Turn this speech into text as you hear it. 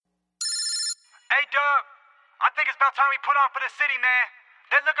Hey, Doug, I think it's about time we put on for the city, man.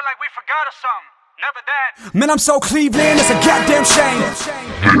 They're looking like we forgot or something. Never that. Man, I'm so Cleveland, it's a goddamn shame.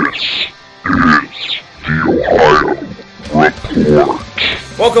 This is the Ohio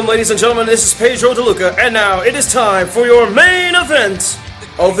Report. Welcome, ladies and gentlemen, this is Pedro DeLuca, and now it is time for your main event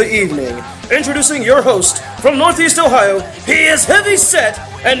of the evening. Introducing your host from Northeast Ohio, he is heavy set,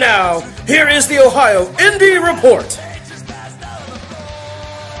 and now, here is the Ohio Indie Report.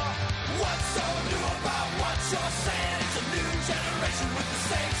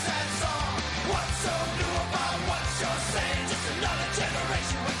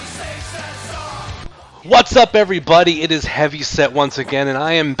 What's up, everybody? It is Heavy Set once again, and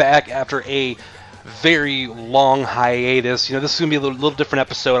I am back after a very long hiatus. You know, this is gonna be a little different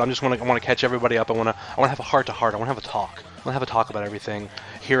episode. I want to catch everybody up. I want to have a heart to heart. I want to have a talk. I want to have a talk about everything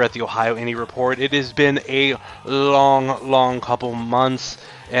here at the Ohio Indie Report. It has been a long couple months,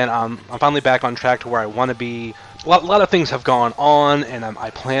 and I'm finally back on track to where I want to be. A lot of things have gone on, and I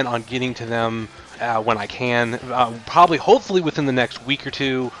plan on getting to them when I can. Hopefully within the next week or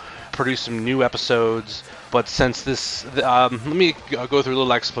two. Produce some new episodes, but since this, let me go through a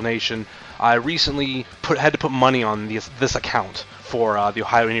little explanation. I recently had to put money on this account for the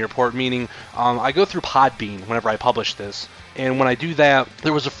Ohio Indie Report, meaning I go through Podbean whenever I publish this, and when I do that,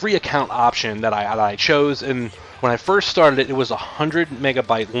 there was a free account option that I chose, and when I first started it, it was a 100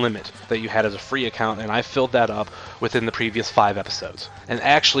 megabyte limit that you had as a free account, and I filled that up within the previous 5 episodes. And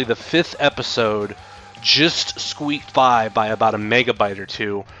actually, the 5th episode just squeaked by about a megabyte or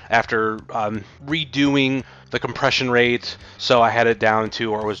two after redoing the compression rate, so I had it down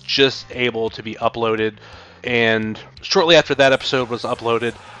to where it was just able to be uploaded. And shortly after that episode was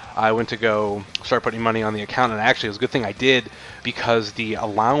uploaded, I went to go start putting money on the account, and actually it was a good thing I did, because the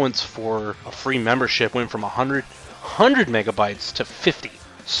allowance for a free membership went from 100 megabytes to 50.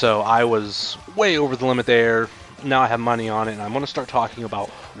 So I was way over the limit there. Now I have money on it, and I'm going to start talking about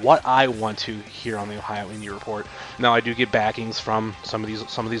what I want to hear on the Ohio Indie Report. Now, I do get backings from some of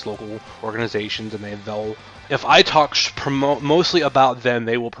these local organizations, and they'll, if I promote mostly about them,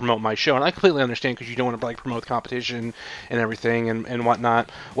 they will promote my show, and I completely understand, because you don't want to promote the competition and everything and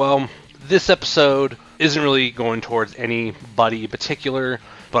whatnot. Well, this episode isn't really going towards anybody in particular,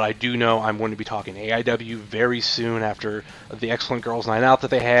 but I do know I'm going to be talking AIW very soon after the Excellent Girls Night Out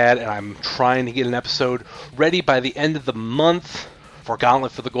that they had, and I'm trying to get an episode ready by the end of the month for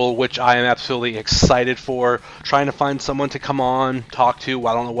Gauntlet for the Gold, which I am absolutely excited for. Trying to find someone to come on, talk to.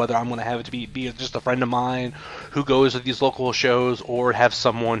 I don't know whether I'm going to have it to be just a friend of mine who goes to these local shows, or have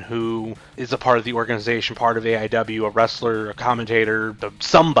someone who is a part of the organization, part of AIW, a wrestler, a commentator,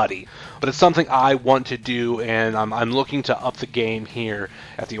 somebody. But it's something I want to do, and I'm looking to up the game here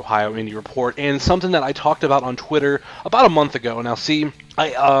at the Ohio Indie Report, and something that I talked about on Twitter about a month ago. Now, see,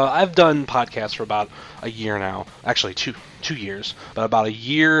 I've done podcasts for about a year now, actually two years, but about a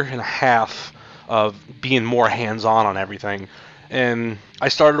year and a half of being more hands-on everything. And I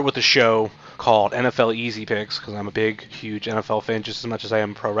started with a show called NFL Easy Picks, because I'm a big, huge NFL fan, just as much as I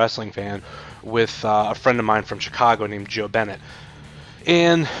am a pro wrestling fan, with a friend of mine from Chicago named Joe Bennett.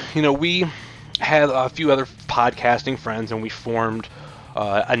 And, you know, we had a few other podcasting friends, and we formed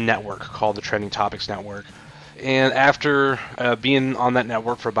a network called the Trending Topics Network. And after being on that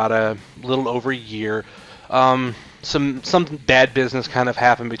network for about a little over a year, some bad business kind of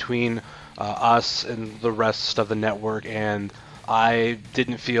happened between us and the rest of the network, and I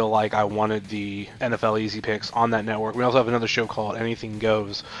didn't feel like I wanted the NFL Easy Picks on that network. We also have another show called Anything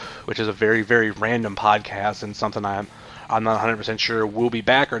Goes, which is a very, very random podcast, and something I'm not 100% sure will be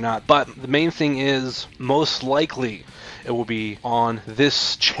back or not. But the main thing is, most likely, it will be on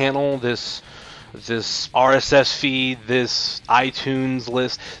this channel, this RSS feed, this iTunes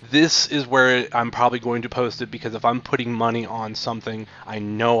list. This is where I'm probably going to post it, because if I'm putting money on something, I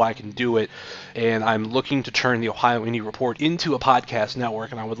know I can do it. And I'm looking to turn the Ohio Indie Report into a podcast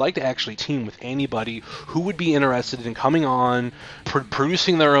network, and I would like to actually team with anybody who would be interested in coming on,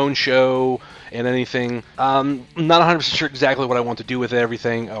 producing their own show, and anything. I'm not 100% sure exactly what I want to do with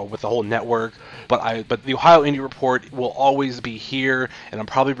everything, with the whole network, but the Ohio Indie Report will always be here, and I'm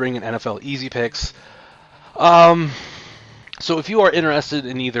probably bringing NFL Easy Picks. So if you are interested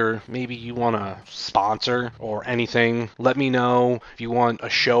in either, maybe you want to sponsor or anything, let me know. If you want a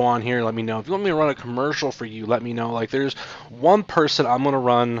show on here, let me know. If you want me to run a commercial for you, let me know. Like, there's one person I'm going to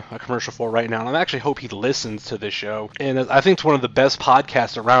run a commercial for right now, and I actually hope he listens to this show. And I think it's one of the best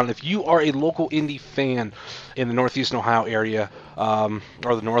podcasts around. If you are a local indie fan in the Northeastern Ohio area, or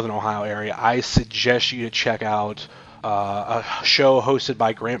the Northern Ohio area, I suggest you to check out a show hosted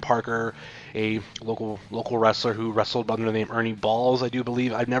by Grant Parker a local wrestler who wrestled under the name Ernie Balls, I do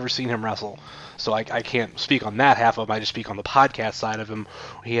believe. I've never seen him wrestle, so I can't speak on that half of him. I just speak on the podcast side of him.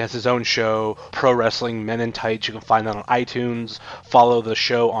 He has his own show, Pro Wrestling Men in Tights. You can find that on iTunes. Follow the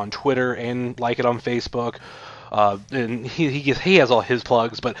show on Twitter and like it on Facebook. And he has all his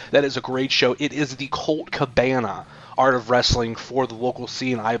plugs, but that is a great show. It is the Colt Cabana Art of Wrestling for the local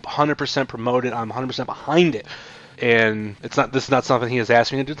scene. I 100% promote it. I'm 100% behind it. And this is not something he has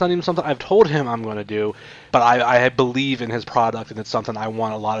asked me to do. It's not even something I've told him I'm going to do. But I believe in his product, and it's something I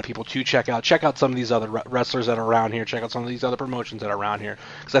want a lot of people to check out. Check out some of these other wrestlers that are around here. Check out some of these other promotions that are around here.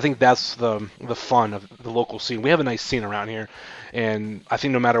 Because I think that's the fun of the local scene. We have a nice scene around here. And I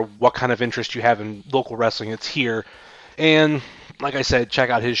think no matter what kind of interest you have in local wrestling, it's here. And like I said,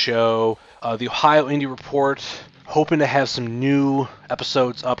 check out his show, the Ohio Indie Report. Hoping to have some new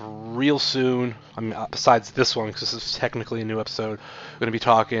episodes up real soon. I mean, besides this one, because this is technically a new episode. We're going to be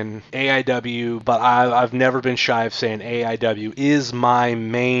talking AIW, but I've never been shy of saying AIW is my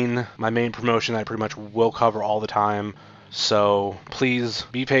main promotion that I pretty much will cover all the time. So please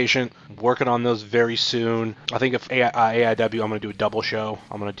be patient. Working on those very soon. I think if AIW, I'm going to do a double show.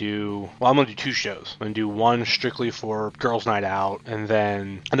 I'm going to do two shows. I'm going to do one strictly for Girls Night Out, and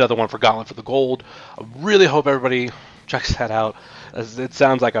then another one for Gauntlet for the Gold. I really hope everybody checks that out. It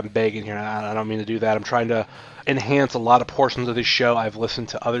sounds like I'm begging here. I don't mean to do that. I'm trying to enhance a lot of portions of this show. I've listened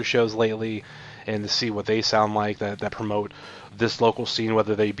to other shows lately and to see what they sound like that promote this local scene,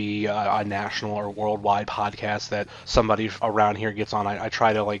 whether they be a national or worldwide podcast that somebody around here gets on. I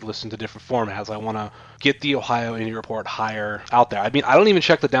try to listen to different formats. I want to get the Ohio Indie Report higher out there. I mean, I don't even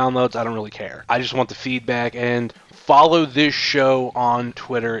check the downloads. I don't really care. I just want the feedback, and follow this show on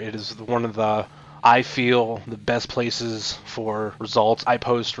Twitter. It is one of the, I feel, the best places for results. I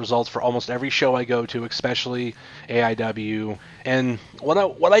post results for almost every show I go to, especially AIW. And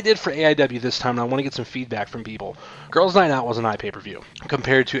what I did for AIW this time, and I want to get some feedback from people. Girls Night Out was an iPay-per-view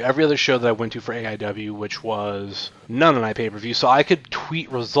compared to every other show that I went to for AIW, which was none an iPay-per-view. So I could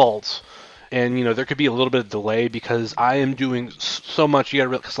tweet results. And, there could be a little bit of delay because I am doing so much. You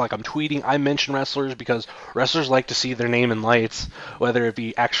got to I'm tweeting. I mention wrestlers because wrestlers like to see their name in lights, whether it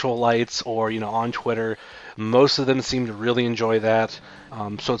be actual lights or, on Twitter. Most of them seem to really enjoy that.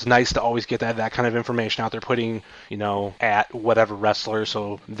 So it's nice to always get that kind of information out there, putting, at whatever wrestler,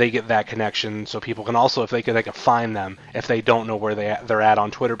 so they get that connection. So people can also, if they can find them if they don't know where they're at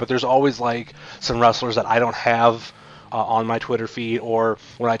on Twitter. But there's always some wrestlers that I don't have on my Twitter feed, or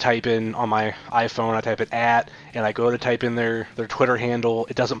when I type in on my iPhone, I type in and I go to type in their Twitter handle,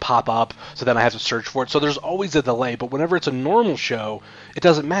 it doesn't pop up, so then I have to search for it. So there's always a delay, but whenever it's a normal show, it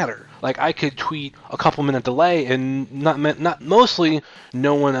doesn't matter. I could tweet a couple minute delay, and not mostly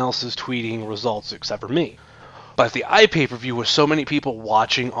no one else is tweeting results except for me. But the iPay-per-view, with so many people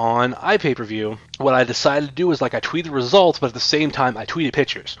watching on iPay-per-view, what I decided to do is I tweeted the results, but at the same time I tweeted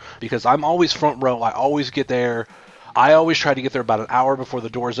pictures, because I'm always front row. I always get there. I always try to get there about an hour before the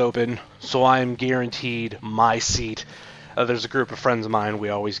doors open, so I'm guaranteed my seat. There's a group of friends of mine, we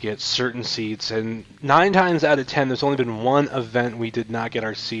always get certain seats, and 9 times out of 10, there's only been one event we did not get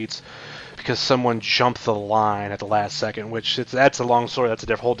our seats because someone jumped the line at the last second, which that's a long story, that's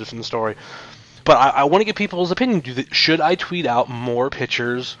a whole different story. But I want to get people's opinion. Should I tweet out more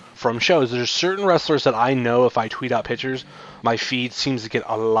pictures from shows? There's certain wrestlers that I know if I tweet out pictures, my feed seems to get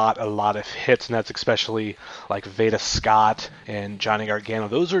a lot of hits, and that's especially Veda Scott and Johnny Gargano.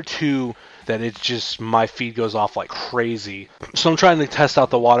 Those are two that it's just, my feed goes off like crazy. So I'm trying to test out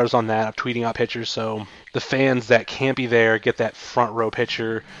the waters on that, of tweeting out pictures, so the fans that can't be there get that front row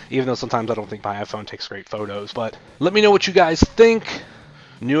picture, even though sometimes I don't think my iPhone takes great photos. But let me know what you guys think.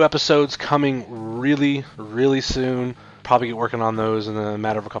 New episodes coming really, really soon. Probably get working on those in a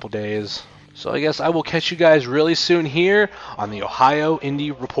matter of a couple days. So I guess I will catch you guys really soon here on the Ohio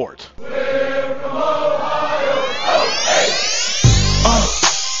Indie Report. We're from Ohio.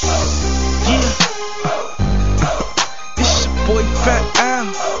 Yeah. This is your boy Fat